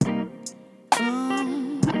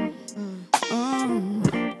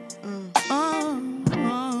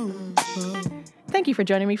Thank you for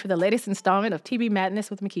joining me for the latest installment of TV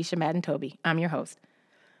Madness with Mekeisha Madden Toby. I'm your host.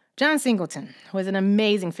 John Singleton was an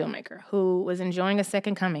amazing filmmaker who was enjoying a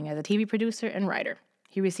second coming as a TV producer and writer.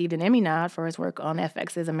 He received an Emmy nod for his work on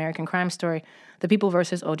FX's American crime story, The People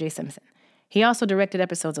vs. O.J. Simpson. He also directed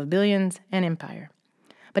episodes of Billions and Empire.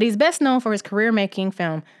 But he's best known for his career-making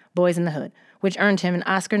film, Boys in the Hood, which earned him an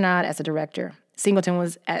Oscar nod as a director. Singleton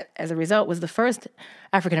was, as a result, was the first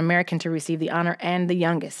African-American to receive the honor and the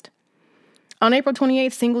youngest. On April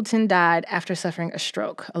 28th, Singleton died after suffering a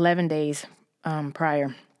stroke 11 days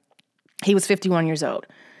prior. He was 51 years old.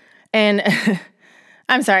 And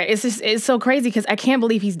I'm sorry, it's so crazy because I can't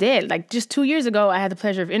believe he's dead. Like, just 2 years ago, I had the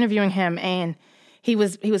pleasure of interviewing him, and he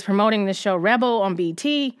was promoting the show Rebel on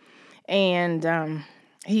BT, and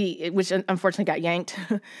which unfortunately got yanked,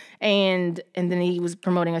 and then he was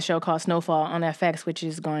promoting a show called Snowfall on FX, which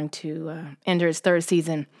is going to enter its third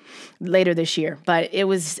season later this year. But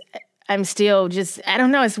I'm still just, I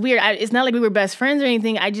don't know, it's weird. It's not like we were best friends or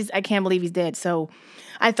anything. I can't believe he's dead. So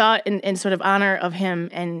I thought in sort of honor of him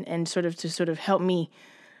and sort of to help me,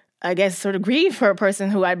 I guess, sort of grieve for a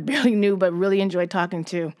person who I barely knew but really enjoyed talking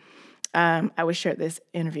to, I would share this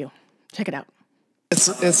interview. Check it out.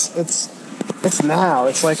 It's now.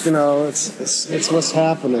 It's like, it's what's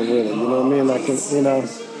happening with it. You know what I mean? Like, that's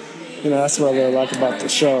what I really like about the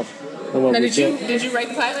show. Now, did you write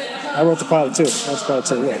the pilot? I wrote the pilot too.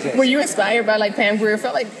 Yeah. Were you inspired by like Pam Grier?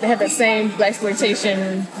 Felt like they had that same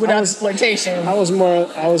blaxploitation without exploitation. I was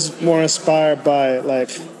more inspired by like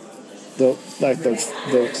the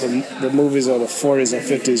movies of the 40s and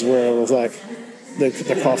 50s where it was like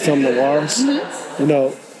they're called film noirs.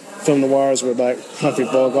 Mm-hmm. Film noirs were like Humphrey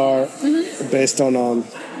Bogart, based on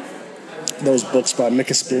those books by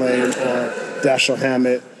Mekeisha Madden or Dashiell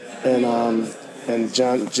Hammett and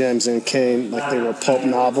James and Cain, like they were pulp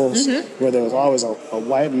novels, where there was always a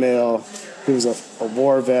white male who was a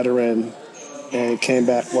war veteran and he came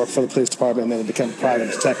back, worked for the police department, and then became a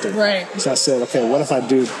private detective. Right. So I said, okay, what if I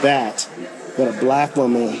do that with a black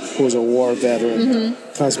woman who was a war veteran,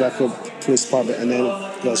 comes back to the police department, and then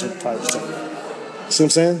goes with a private detective? See what I'm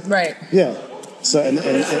saying? Right. Yeah. So and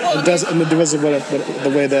it does with the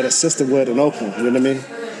way that a sister would in Oakland. You know what I mean?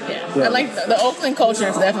 Yeah. I like the Oakland culture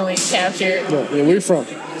is definitely captured. Yeah. Where are you from?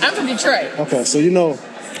 I'm from Detroit. Okay, so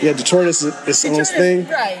Detroit is its own thing,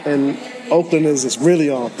 right? And Oakland is its really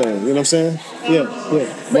own thing. You know what I'm saying? Yeah.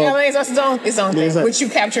 But LA is also its own thing, exactly. Which you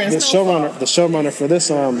capture in Snowfall. The showrunner for this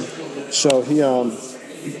show,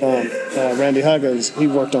 Randy Huggins, he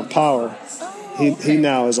worked on Power. He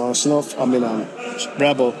now is on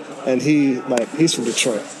Rebel, and he's from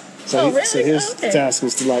Detroit. So his task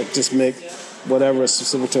is to just make whatever is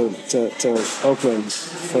specific to Oakland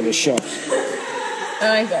for the show.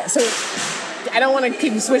 I like that. So I don't want to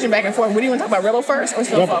keep switching back and forth. What do you want to talk about, Rebel first or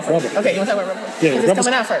Snowfall first? Rebel. Okay, you want to talk about Rebel? Yeah, Rebel's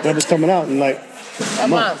coming out first. Rebel's coming out in a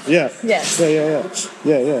month. Yeah. Yes.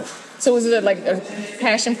 Yeah. So was it like a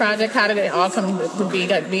passion project? How did it all come to be?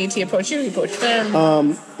 Like BET approach you? You approached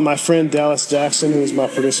them? My friend Dallas Jackson, who's my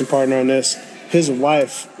producing partner on this, his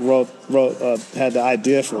wife had the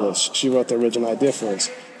idea for this. She wrote the original idea for this.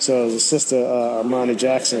 So his sister, Armani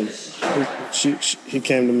Jackson, he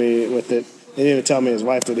came to me with it. He didn't even tell me his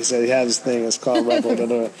wife did. He said he had this thing. It's called Rebel.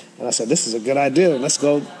 And I said, this is a good idea. Let's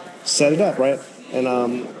go set it up, right? And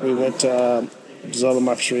we went to Zola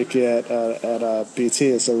Markashariki at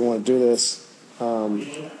BT and said, we want to do this. Are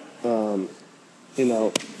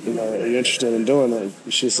you interested in doing it?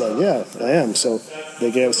 She said, yeah, I am. So they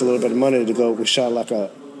gave us a little bit of money to go. We shot like a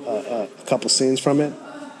couple scenes from it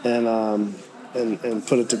and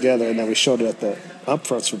put it together, and then we showed it at the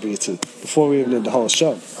upfronts for BT before we even did the whole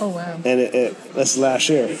show. Oh wow! And that's last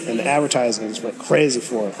year, and the advertising went crazy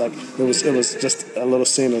for it. Like it was just a little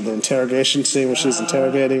scene of the interrogation scene when she's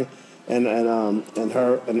interrogating, and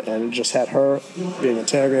it just had her being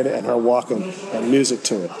interrogated and her walking and music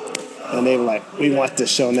to it. And they were like, we want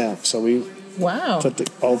this show now. So we put the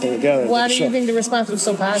whole thing together. Why do you think the response was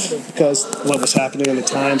so positive? Because what was happening in the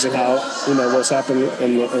times and how, what's happening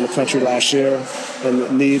in the country last year and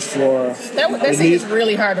the need for... That scene is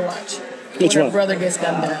really hard to watch. Which when her brother gets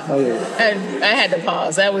gunned down. Oh, yeah. And I had to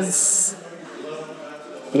pause. That was...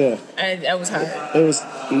 Yeah. That was hard.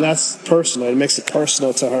 And that's personal. It makes it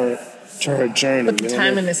personal to her journey. But the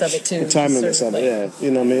timeliness of it, too. The timeliness of it, yeah.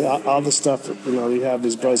 You know what I mean? All the stuff, you have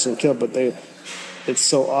these brothers who killed, but it's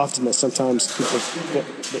so often that sometimes people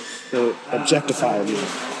they objectify it.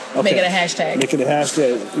 Okay. Make it a hashtag. Make it a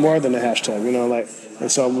hashtag, more than a hashtag,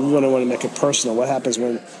 and so we want to make it personal. What happens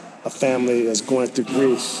when a family is going through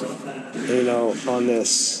grief, on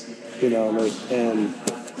this, and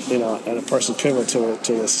a person pivotal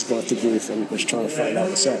to this going through grief and is trying to find out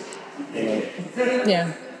what's up.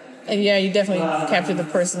 Yeah. And yeah, you definitely captured the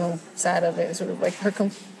personal side of it, sort of like her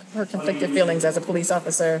conflicted feelings as a police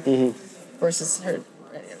officer versus her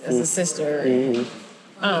as a sister.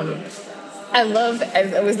 I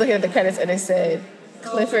was looking at the credits and it said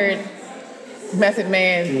Clifford Method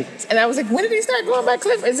Man, and I was like, when did he start going by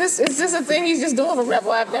Clifford? Is this a thing he's just doing for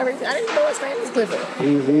Rebel? I didn't even know his name was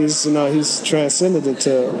Clifford. He's transcended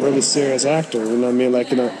into a really serious actor. You know what I mean? Like,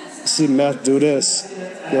 see Meth do this.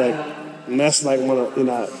 Meth's like one of,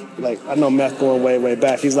 I know Meth going way, way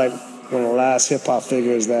back. He's like one of the last hip hop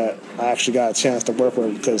figures that I actually got a chance to work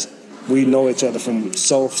with because we know each other from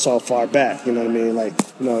so far back. You know what I mean? Like,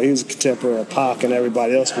 he was a contemporary of Pac and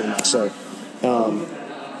everybody else. So,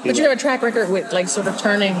 but you have a track record with like sort of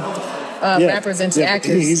turning rappers into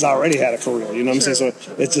actors. He's already had a career, you know what I'm saying?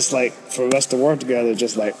 So it's just like for us to work together,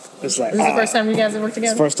 just like it's like. This is the first time you guys have worked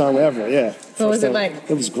together? It's the first time ever, yeah. So what was it like?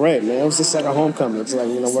 It was great, man. It was just like a homecoming. It's like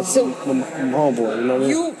working with homeboy. You know what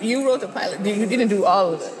I mean? You wrote the pilot. You didn't do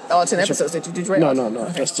all 10 episodes that you did, right? No.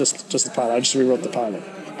 Okay. Just the pilot. I just rewrote the pilot.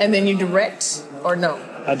 And then you direct or no?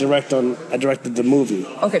 I directed the movie.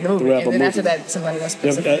 Okay, the movie. And then after that, somebody else.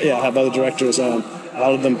 Yeah, I have other directors.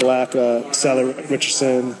 All of them black. Sally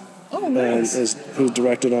Richardson. Oh, nice. And who's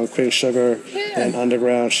directed on Queen Sugar and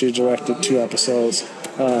Underground. She directed 2 episodes.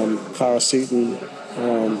 Cara Seaton,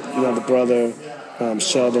 the brother,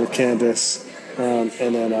 Sheldon, Candace, and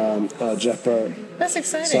then Jeff Bird. That's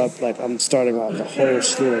exciting. So I'm starting off a whole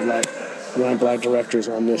slew of young black directors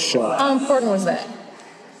on this show. How important was that?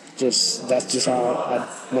 That's just how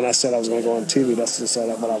when I said I was going to go on TV, that's just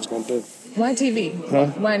what I was going to do. Why TV? Huh?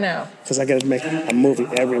 Why now? Because I got to make a movie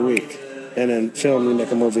every week. And in film, you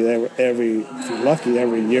make a movie if you're lucky,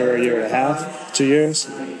 every year and a half, 2 years.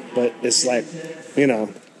 But it's like,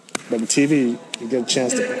 but with TV, you get a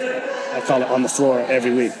chance to, I call it on the floor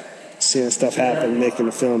every week, seeing stuff happen, making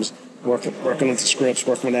the films, working on the scripts,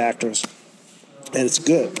 working with actors. And it's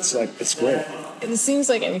good. It's great. It seems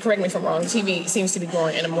like, and correct me if I'm wrong, TV seems to be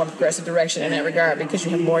going in a more progressive direction in that regard because you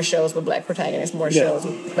have more shows with black protagonists, more shows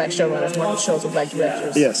with black showrunners, more shows with black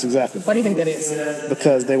directors. Yes, exactly. Why do you think that is?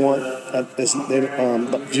 Because they want,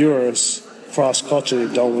 viewers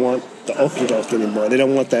cross-culturally don't want the okey-doke anymore. They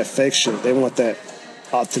don't want that fake shit. They want that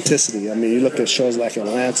authenticity. I mean, you look at shows like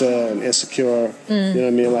Atlanta and Insecure, you know what I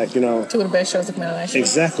mean? Like, 2 of the best shows of my life.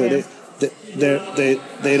 Exactly. Yeah.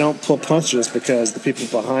 They don't pull punches because the people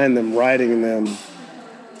behind them writing them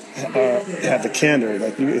have the candor.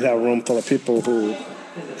 Like you have a room full of people who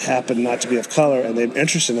happen not to be of color and they're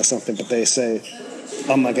interested in something, but they say,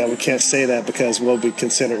 "Oh my God, we can't say that because we'll be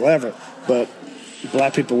considered whatever." But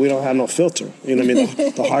black people, we don't have no filter. You know what I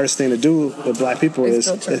mean? The hardest thing to do with black people is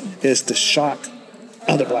to shock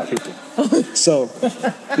other black people. So, you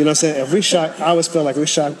know what I'm saying? If we shock, I always feel like we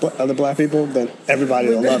shock other black people, then everybody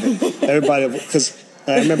will love it. Everybody, because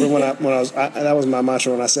I remember when I was that was my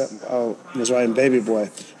mantra when I was writing Baby Boy.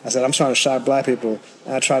 I said, I'm trying to shock black people.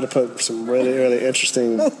 And I tried to put some really, really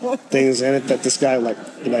interesting things in it that this guy like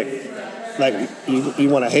you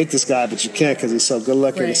want to hate this guy, but you can't because he's so good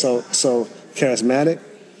looking and so charismatic.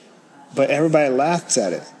 But everybody laughs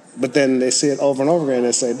at it. But then they see it over and over again and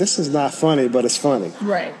they say, this is not funny, but it's funny.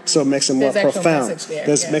 Right. So it makes it more profound.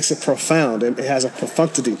 Makes it profound. It has a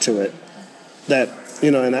profundity to it that,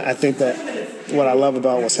 and I think that what I love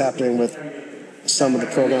about what's happening with some of the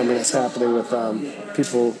programming that's happening with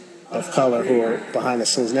people of color who are behind the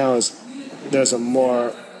scenes now is there's a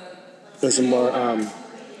more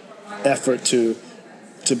effort to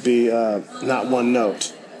be not one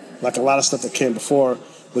note. Like a lot of stuff that came before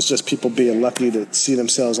was just people being lucky to see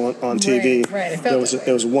themselves on TV. Right. There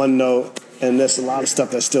was one note, and there's a lot of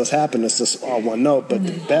stuff that still happens. It's just all one note. But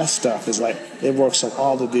the best stuff is like it works on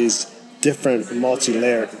all of these different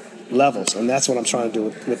multi-layered levels, and that's what I'm trying to do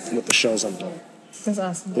with the shows I'm doing. That's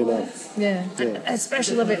awesome. Yeah. I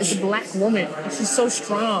especially love it. It's a black woman. She's so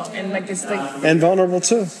strong and and vulnerable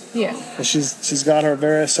too. Yeah. And she's got her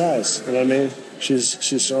various sides. You know what I mean?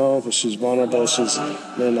 She's strong, but she's vulnerable.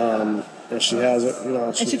 And she has it,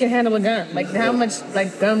 and she can handle a gun. Like, how much,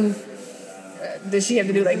 gun does she have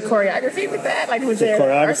to do, choreography with that? Like, was there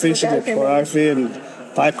choreography? She did choreography and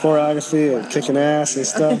fight choreography and kicking ass and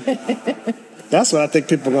stuff. That's what I think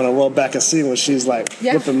people are going to roll back and see when she's, whipping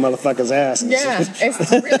motherfuckers' ass. Yeah, it's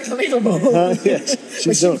really believable. Yes. She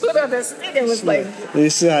put on that stick and was like... You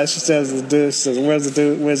see how she says, the dude says, where's the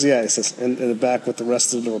dude? Where's he at? He says, in the back with the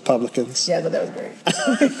rest of the Republicans. Yeah, but that was great.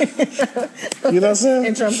 You know what I'm saying?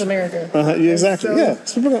 In Trump's America. Yeah, exactly.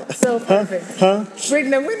 So perfect. Wait,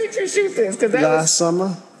 now when did you shoot this? Last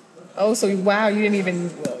summer. Oh, so wow, you didn't even...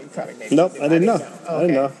 Well, probably maybe. Nope, I didn't know. Oh, I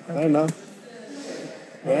didn't know. okay. I didn't know.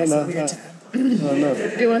 I didn't know. I don't know.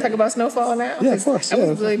 Do you want to talk about Snowfall now? Yeah, of course. I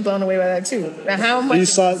was really blown away by that too. Now, how much? You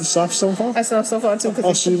saw Snowfall? I saw Snowfall too.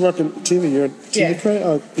 Oh, so you work in TV? You're a TV critic?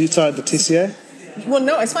 Oh, you saw it at the TCA? Well,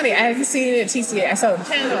 no, it's funny. I hadn't seen it at TCA. I saw the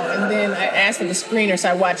panel, and then I asked for the screener, so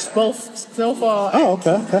I watched both Snowfall. Oh,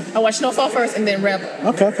 okay. I watched Snowfall first, and then Rebel.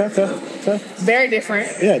 Okay. Very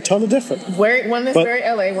different. Yeah, totally different. One is very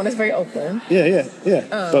LA, one is very Oakland. Yeah.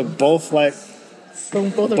 But both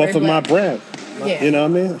both of my brand. Yeah. You know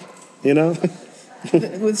what I mean? You know?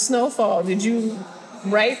 With Snowfall, did you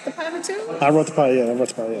write the pilot too? I wrote the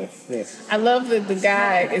pilot, yeah. I love that the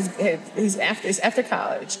guy is after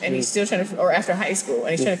college, and he's still trying to, or after high school, and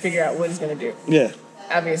he's trying to figure out what he's going to do. Yeah.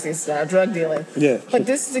 Obviously, it's drug dealing. Yeah. But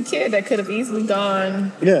this is a kid that could have easily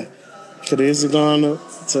gone. Yeah. Could have easily gone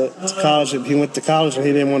to college. He went to college and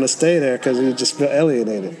he didn't want to stay there because he just felt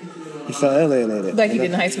alienated. He felt alienated. Like he did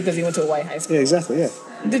in high school because he went to a white high school. Yeah, exactly, yeah.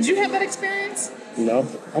 Did you have that experience? No.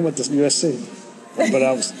 I went to USC. But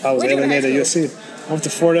I was alienated at USC. I went to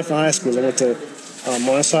 4 different high schools. I went to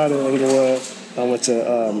Morningside in Inglewood. I went to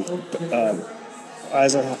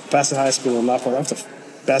Bassett High School in La Porte. I went to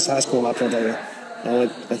Bassett High School in La Porte. I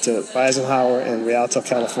went to Eisenhower in Rialto,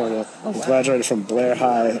 California. I graduated from Blair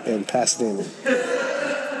High in Pasadena.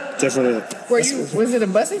 Was it a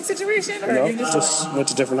busing situation? Or you just went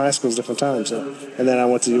to different high schools, different times. And then I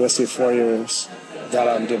went to USC 4 years, got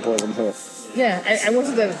out and did Boys in Hood. Yeah, I went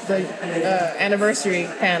to the anniversary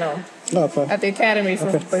panel at the Academy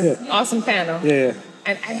for awesome panel. Yeah.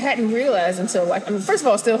 And I hadn't realized until, first of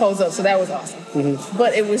all, it still holds up, so that was awesome. Mm-hmm.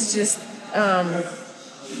 But it was just, I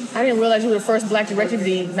didn't realize you were the first black director to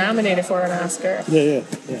be nominated for an Oscar. Yeah.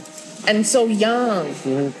 And so young.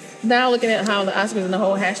 Mm-hmm. Now looking at how the Oscars and the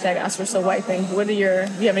whole hashtag Oscars so white thing, do you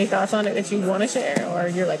have any thoughts on it that you want to share, or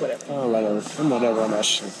you're like whatever? I'm whatever on that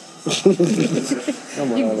shit. You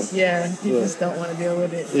just don't want to deal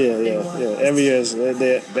with it. Yeah. Every year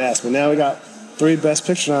they ask me. Now we got 3 Best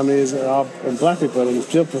Picture nominees and black people, and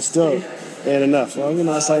still ain't enough. Well,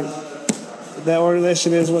 it's like that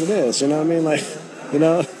organization is what it is. You know what I mean? Like, you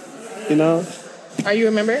know. Are you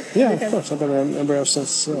a member? Yeah, of course. I've been a member ever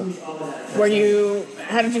since.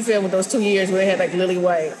 How did you feel with those 2 years where they had like lily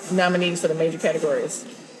white nominees for the major categories?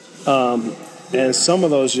 And some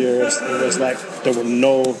of those years, it was like there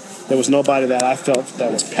was nobody that I felt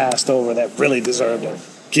that was passed over that really deserved to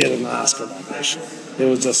get an Oscar nomination. It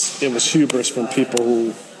was hubris from people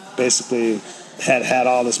who basically had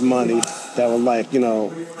all this money that were like,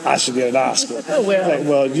 I should get an Oscar. Oh, well. Like,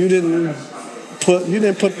 well, you didn't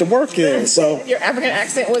put the work in, so your African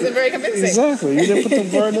accent wasn't very convincing. Exactly, you didn't put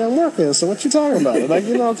the damn work in. So what you talking about? Like,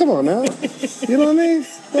 come on now, you know what I mean?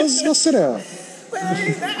 Go sit down.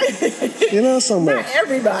 Somewhere. Not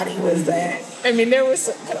everybody was that. I mean, there was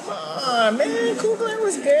come on, man. Coogler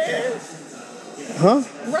was good. Huh?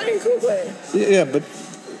 Ryan Coogler. Yeah, but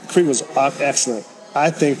Creed was excellent.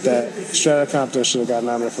 I think that Strata Compton should have got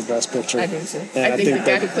nominated for Best Picture. I think so. And I think the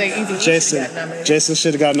guy who played Easy Jason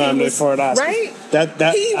should have got nominated for an Oscar. Right? That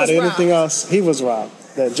out of anything else, he was robbed.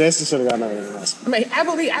 That Jason should have got nominated for an Oscar. I mean, I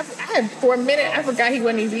believe I had for a minute I forgot he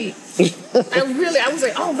wasn't Easy. I was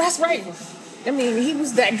like, oh, that's right. I mean, he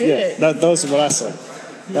was that good. Yeah, those are what I said.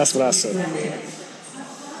 That's what I said.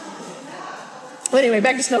 Well, anyway,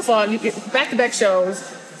 back to Snowfall. You get back-to-back shows.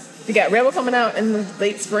 You got Rebel coming out in the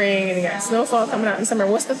late spring, and you got Snowfall coming out in summer.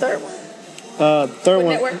 What's the third one? Third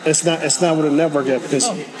one. Network? It's not with a network yet because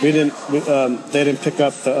they didn't pick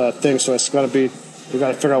up the thing, so it's gonna be. We got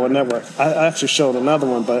to figure out what network. I actually showed another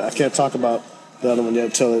one, but I can't talk about the other one yet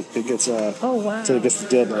until it gets. Until it gets the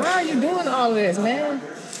deadline. Why are you doing all this, man?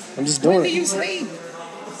 I'm just doing it. When do you sleep?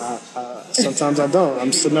 Sometimes I don't.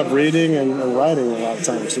 I'm sitting up reading and writing a lot of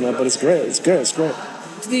times, but it's great. It's good. It's great.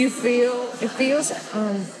 Do you feel? It feels.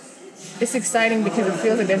 It's exciting because it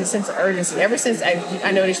feels like there's a sense of urgency. Ever since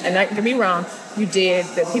I noticed, and I could be wrong, you did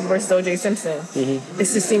the People vs. O.J. Simpson. Mm-hmm. It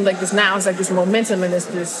just seems like this now. It's like this momentum and this.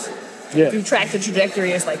 If you track the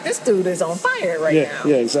trajectory, it's like this dude is on fire right now.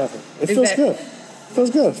 Yeah, exactly. It feels good.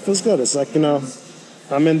 Feels good. It's like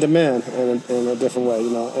I'm in demand in a different way,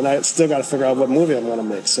 and I still got to figure out what movie I'm going to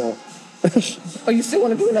make. So. Oh, you still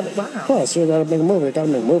want to do another? Wow. Of course, we got to make a movie. Got to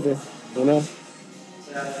make a movie,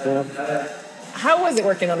 How was it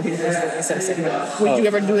working on the People vs. O.J. Simpson? Would you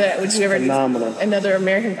ever do that? Would you ever phenomenal. Do another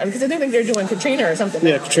American? Because I think they're doing Katrina or something.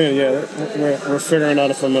 Yeah, Katrina. Yeah, we're figuring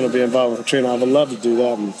out if I'm going to be involved with Katrina. I would love to do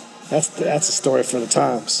that. And that's a story for the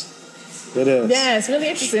times. It is. Yeah, it's really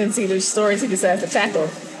interesting to see the stories he decides to tackle.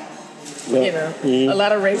 A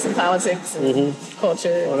lot of race and politics and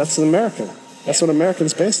culture. Well, that's an American. That's what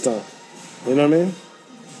American's based on. You know what I mean?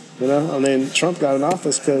 You know, I mean, Trump got in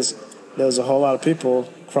office because there was a whole lot of people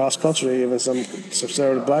cross-culturally, even some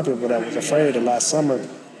conservative black people that was afraid that last summer,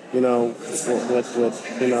 you know,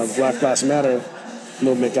 with you know, Black Lives Matter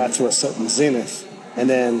movement got to a certain zenith. And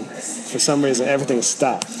then, for some reason, everything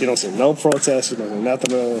stopped. You don't see no protests, you don't see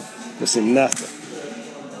nothing, you don't see nothing.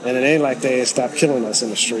 And it ain't like they stopped killing us in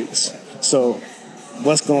the streets. So,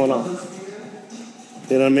 what's going on?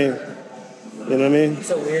 You know what I mean? You know what I mean?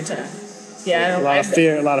 It's a weird time. Yeah, I don't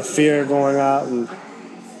a lot of fear going out, and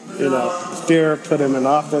you know, fear put him in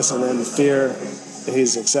office, and then the fear that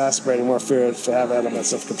he's exacerbating more fear to have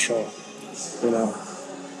elements of control. You know,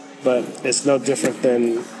 but it's no different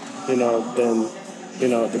than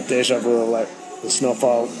the deja vu of like the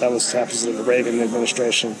Snowfall that was happening in the Reagan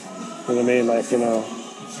administration. You know what I mean? Like, you know.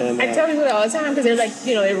 And, I tell people that all the time because they're like,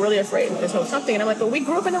 you know, they're really afraid of this whole Trump thing. And I'm like, well, we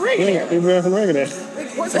grew up in the Reagan era. We grew up in the Reagan era. We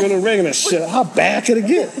grew up in the Reagan era. Shit, how bad could it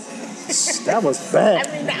get? That was bad.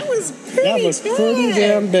 I mean, that was pretty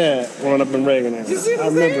damn bad growing up in Reagan era. You see what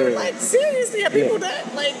I'm saying? Like, seriously, people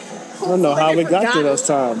that, like... I don't know how we got through those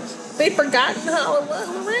times. They've forgotten how it was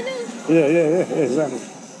with Reagan? Yeah, exactly.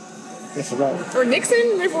 They forgot. Or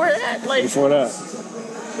Nixon before that? Like, before that.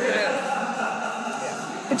 Yeah.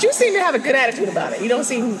 But you seem to have a good attitude about it. You don't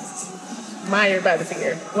seem mired by the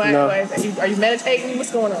fear. Why? No. Are you meditating?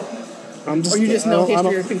 What's going on? Or you just know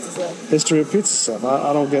history repeats itself? History repeats itself.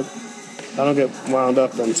 I don't get wound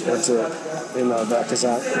up into you know that, because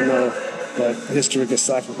I know that history gets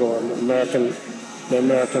cyclical, and the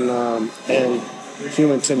American and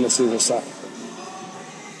human tendencies are cyclical.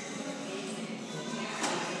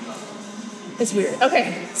 It's weird.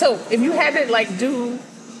 Okay, so if you had to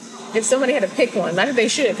if somebody had to pick one, not that they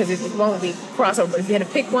should, because it won't be crossover, but if you had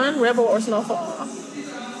to pick one, Rebel or Snowfall?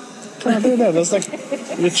 Can I do that? That's like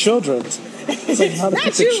your children. It's like how to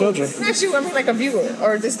pick your children. Not you. I mean, like a viewer,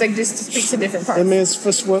 or just to speak to different parts. I mean, it's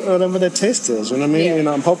for whatever their taste is. You know what I mean? Yeah. You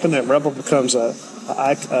know, I'm hoping that Rebel becomes a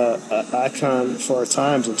icon for our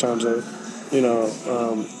times in terms of, you know,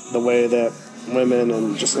 the way that women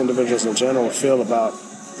and just individuals in general feel about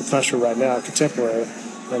the country right now, contemporary.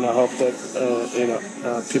 And I hope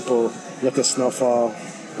that people look at Snowfall.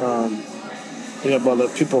 But the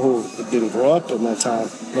people who didn't grow up in that time,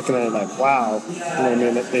 looking at it like, wow, you know what I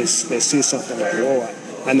mean? They see something like, whoa,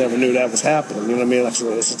 I never knew that was happening. You know what I mean? Like,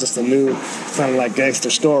 it's just a new kind of like gangster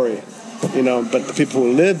story, you know. But the people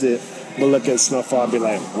who lived it will look at Snowfall and be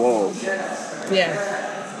like, whoa. Yeah.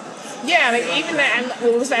 Yeah, like even that,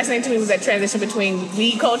 what was fascinating to me was that transition between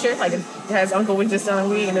weed culture, like it has Uncle was just selling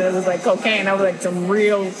weed, and then it was like cocaine. That was like some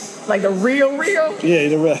real, like the real. Yeah,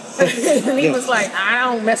 the real. And he was like, I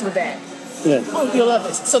don't mess with that. Yeah. Oh, you'll love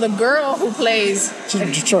this. So the girl who plays... She's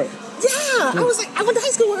in Detroit. Yeah. I was like, I went to high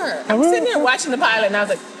school with her. I'm sitting there watching the pilot, and I was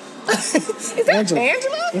like, is that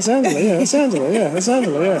Angela? It's Angela, yeah. It's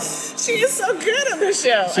Angela, yeah. She is so good on this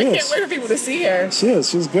show. I can't wait for people to see her. She is.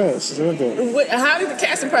 She's good. She's really good. How did the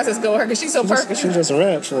casting process go with her? Because she's so perfect. She just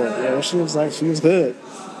read for it. Yeah, she was hood.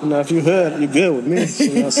 You know, if you hood, you good with me.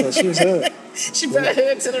 You know, so she was hood. She brought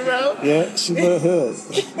hood to the road? Yeah, she brought hood.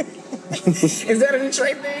 Is that a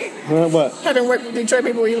Detroit thing? What? Having worked with Detroit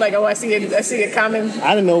people, you're like, oh, I see it common.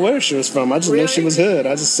 I didn't know where she was from. I just knew she was hood.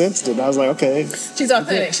 I just sensed it. I was like, okay. She's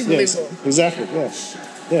authentic. She's believable. Exactly. Yeah.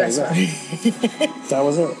 Yeah. Exactly. That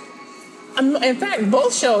was it. In fact,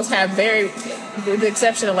 both shows have with the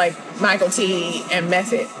exception of like Michael T. and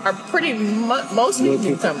Method, are pretty most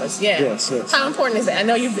newcomers. Yeah. Yes. How important is that? I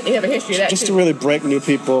know you have a history of that just too. To really break new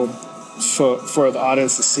people, for the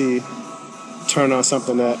audience to see, turn on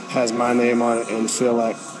something that has my name on it and feel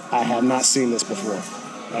like I have not seen this before.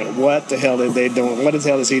 Like, what the hell are they doing? What the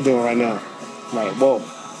hell is he doing right now? Like, whoa.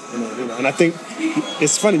 You know, and I think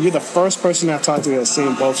it's funny. You're the first person I've talked to that has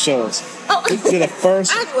seen both shows. Oh, you're the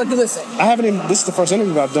first. Listen, I haven't even. This is the first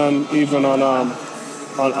interview I've done even on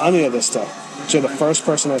any of this stuff. You're the first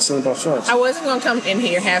person that's seen both shows. I wasn't gonna come in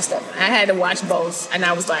here half stuff. I had to watch both, and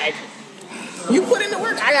I was like, "You put in the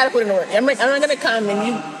work. I gotta put in the work. I'm not gonna come and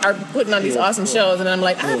you are putting on these awesome shows, and I'm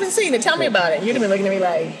like, I haven't seen it. Tell me about it. You'd have been looking at me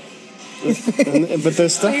like." But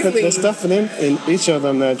there's stuff in each of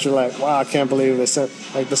them that you're like, wow, I can't believe this.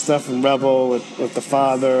 Like the stuff in Rebel with the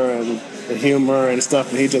father and the humor and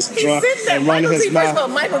stuff, and he just drunk and running his mouth. First of all,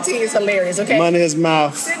 Michael T. is hilarious. Okay, running his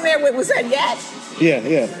mouth. Sitting there with, was that Yak? Yeah.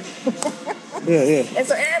 Yeah. And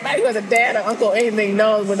so everybody who has a dad or uncle or anything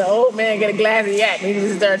knows when the old man get a glass of Yak, and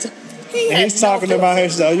he's talking about her.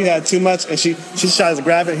 So you had too much, and she tries to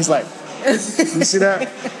grab it. He's like. You see that?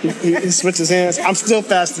 He switches hands. I'm still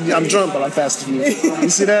faster than you. I'm drunk, but I'm faster than you. You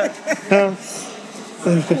see that? Huh?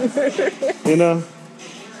 You know?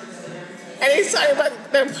 And he's talking about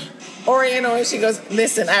the Oriental, and she goes,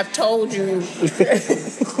 listen, I've told you.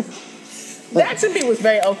 That to me was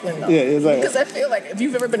very Oakland, though. Yeah, exactly. Because I feel like if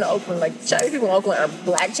you've ever been to Oakland, like Chinese people in Oakland are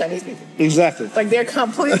black Chinese people. Exactly. Like they're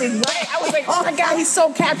completely right. I was like, oh my God, he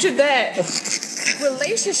so captured that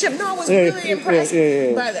relationship. No, I was really impressed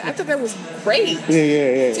by that. I thought that was great.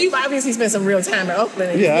 Yeah. So you've obviously spent some real time in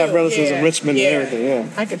Oakland. Yeah, I have relatives in Richmond and everything. Yeah,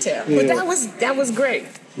 I could tell. But that was great.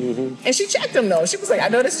 Mm-hmm. And she checked him though. She was like, I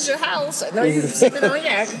know this is your house. I know you're sipping on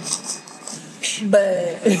yak.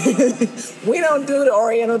 But we don't do the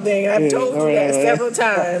Oriental thing. I've told you that several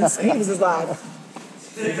times. And he was just like,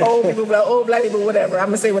 old people, old black people, whatever. I'm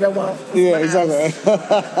gonna say what I want. Yeah, exactly.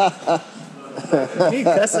 He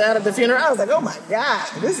cussed out at the funeral. I was like, oh my God,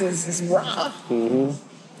 this is raw. Mm-hmm.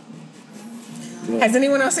 Yeah. Has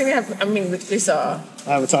anyone else seen it? I mean, they saw.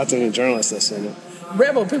 I haven't talked to any journalists that seen it.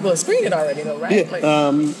 Rebel people have screened it already, though, right? Yeah. Like,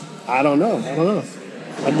 I don't know.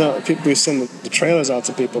 I know people, we send the trailers out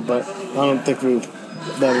to people, but I don't think we've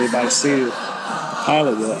let anybody see the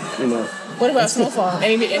pilot yet. What about Snowfall?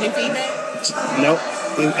 Any feedback? Nope.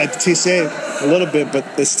 At the TCA, a little bit, but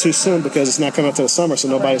it's too soon because it's not coming up till the summer, so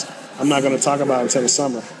I'm not going to talk about it until the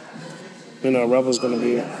summer. Rebel's going to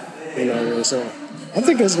be, really soon. I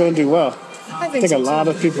think it's going to do well. I think a lot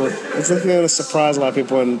of people, it's going to surprise a lot of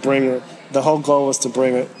people and bring it. The whole goal was to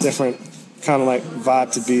bring a different kind of like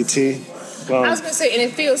vibe to BT. I was going to say, and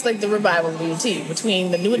it feels like the revival of BT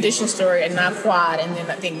between the New Edition story and Not Quad, and then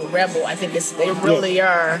I think Rebel. I think they really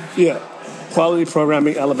are. Yeah, quality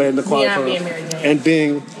programming, elevating the quality programming, and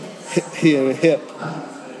being hip,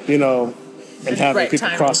 and having people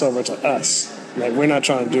cross over to us. Like we're not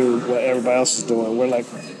trying to do what everybody else is doing.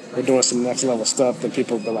 We're doing some next level stuff that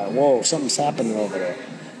people be like, whoa, something's happening over there.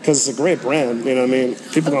 Because it's a great brand, you know what I mean?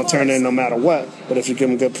 People gonna turn in no matter what, but if you give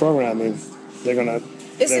them good programming, they're gonna.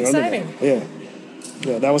 It's exciting. Yeah,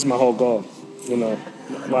 that was my whole goal,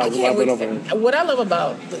 While over here. What I love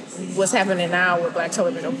about what's happening now with black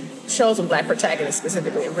television, shows with black protagonists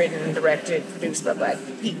specifically, written and directed, produced by black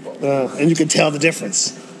people. And you can tell the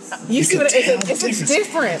difference. You see what it's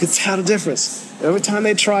different. You can tell the difference. Every time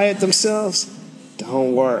they try it themselves,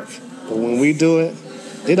 don't work. But when we do it,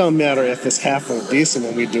 it don't matter if it's half or decent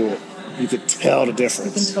when we do it. You can tell the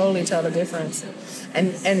difference. You can totally tell the difference.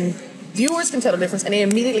 And viewers can tell the difference, and they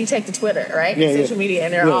immediately take to Twitter, right? Social media,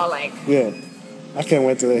 and they're all like... Yeah. I can't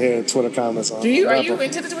wait to hear Twitter comments on Are you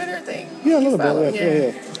into the Twitter thing? Yeah, a little bit.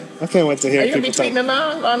 Yeah. I can't wait to hear people talk. Are you going to be tweeting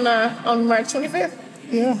along on March 25th?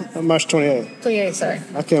 Yeah, March 28th. 28th, sorry.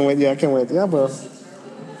 I can't wait. Yeah, I can't wait. Yeah, bro.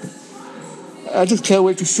 I just can't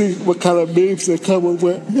wait to see what kind of memes they come up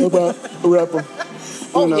with about Rebel.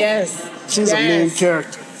 Yes. She's a mean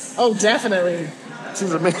character. Oh, definitely.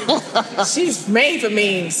 She's a mean. She's made for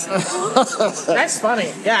memes. That's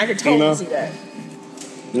funny. Yeah, I could totally see that.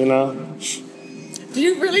 Do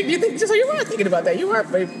you think? So you were thinking about that. You were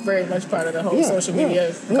very, very much part of the whole social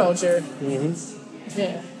media culture. Mm-hmm.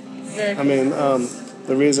 Yeah. I mean,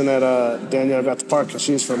 the reason that Danielle got the part because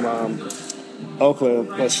she's from Oakland,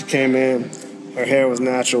 when she came in, her hair was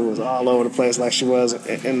natural, was all over the place like she was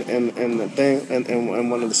in the thing, and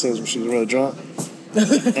one of the scenes where she was really drunk.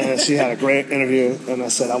 And she had a great interview, and I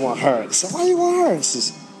said, I want her. I said, why do you want her?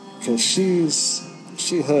 Because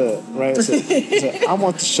she hood, right? I said, I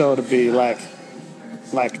want the show to be like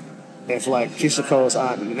if Keisha Cole's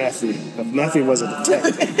aunt Neffy, if Neffy was a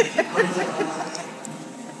detective.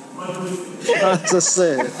 I'm just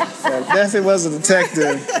saying, if Neffy was a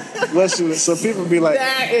detective, so people be like,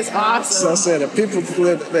 that is awesome. So I said, if people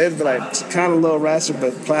they'd be like kind of a little ratchet,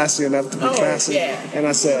 but classy enough to be classy. Yeah. And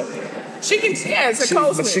I said, she can, it's a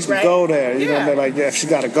code switch, but she can go there. They're like, she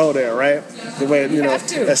got to go there, right? The way,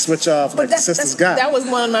 that switch off, like the sisters got. That was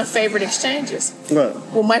one of my favorite exchanges. What?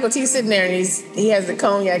 Well, Michael T's sitting there, and he has the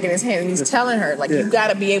cognac in his hand, and he's telling her, you got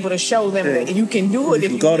to be able to show them that you can do it. You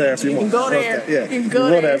can go there if you want. You can go there. Yeah, you can go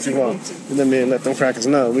there if you want. And then me and let them crackers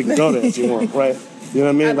know we can go there if you want, right? You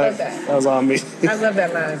know what I mean? I love that. That was all me. I love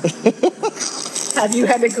that line. Have you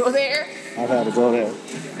had to go there? I've had to go there.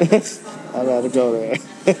 I've had to go there.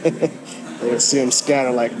 They see them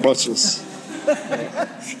scatter like butchers.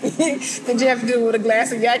 Did you have to do it with a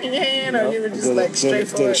glass of yak in your hand, or you were just straight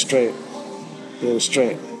for it? Did it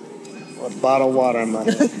straight. With a bottle of water in my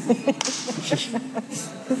hand.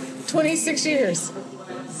 26 years.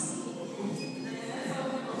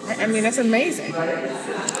 I mean, that's amazing.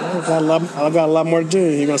 I got a lot more to do.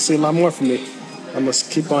 You're going to see a lot more from me. I must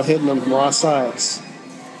keep on hitting them raw sides.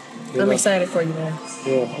 I'm excited for you, man.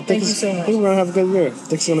 Yeah, Thank you so much. I think we're going to have a good year. I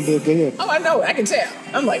think it's going to be a good year. Oh, I know. I can tell.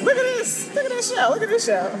 I'm like, look at this. Look at this show. Look at this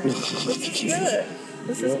show. This is good.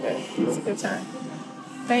 This is good. It's a good time.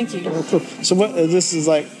 Thank you. Oh, cool. So this is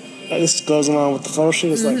like, this goes along with the photo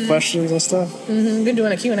shoot? It's like questions and stuff? Mm-hmm. Been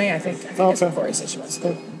doing a Q&A, I think. That's what Corey said she wants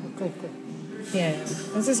to do. Cool. Yeah,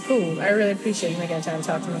 this is cool. I really appreciate you making time to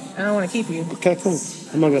talk to me. I don't want to keep you. Okay, cool.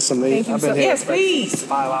 I'm gonna get some to eat. Thank you yes, please.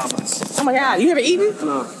 5 hours. Oh my God, you ever eaten?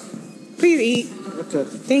 No. Please eat. Okay.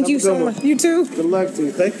 Thank you so much. You too. Good luck to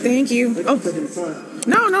you. Thank you. Oh,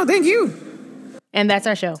 no, thank you. And that's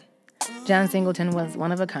our show. John Singleton was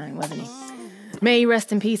one of a kind, wasn't he? May he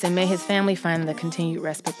rest in peace, and may his family find the continued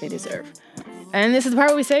respite they deserve. And this is the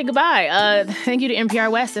part where we say goodbye. Thank you to NPR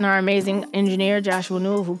West and our amazing engineer, Joshua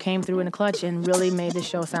Newell, who came through in the clutch and really made this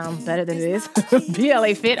show sound better than it is.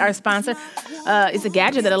 BLA Fit, our sponsor, is a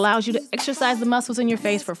gadget that allows you to exercise the muscles in your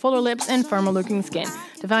face for fuller lips and firmer-looking skin.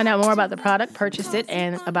 To find out more about the product, purchase it,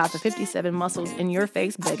 and about the 57 muscles in your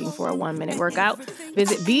face begging for a 1-minute workout,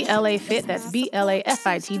 visit BLA Fit, that's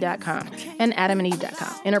BLAFIT.com, and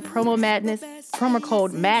AdamandEve.com. Enter promo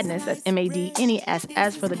code MADNESS, that's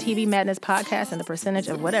MADNESS, for the TV Madness podcast, and the percentage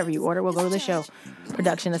of whatever you order will go to the show.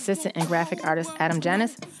 Production assistant and graphic artist Adam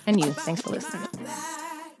Janis, and you. Thanks for listening.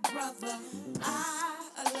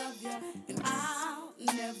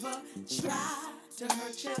 To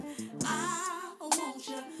hurt you, I want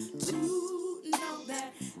you to know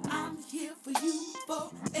that I'm here for you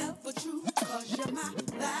forever true, 'cause you're my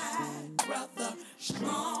black brother,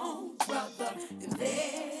 strong brother, and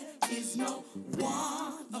there is no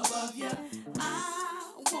one above you.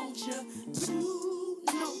 I want you to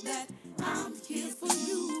know that